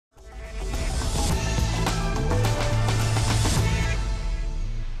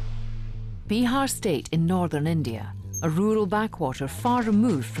Bihar state in northern India, a rural backwater far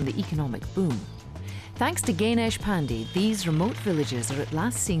removed from the economic boom. Thanks to Ganesh Pandey, these remote villages are at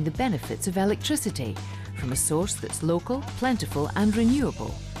last seeing the benefits of electricity from a source that's local, plentiful and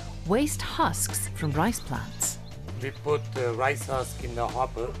renewable. Waste husks from rice plants. We put rice husk in the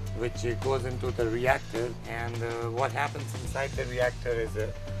hopper, which goes into the reactor, and what happens inside the reactor is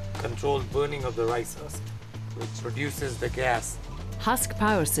a controlled burning of the rice husk, which produces the gas. Husk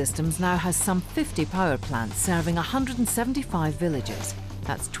Power Systems now has some 50 power plants serving 175 villages.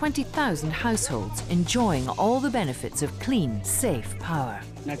 That's 20,000 households enjoying all the benefits of clean, safe power.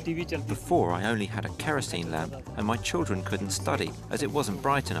 Before, I only had a kerosene lamp and my children couldn't study as it wasn't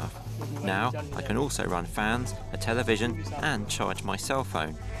bright enough. Now, I can also run fans, a television and charge my cell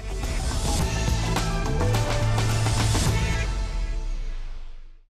phone.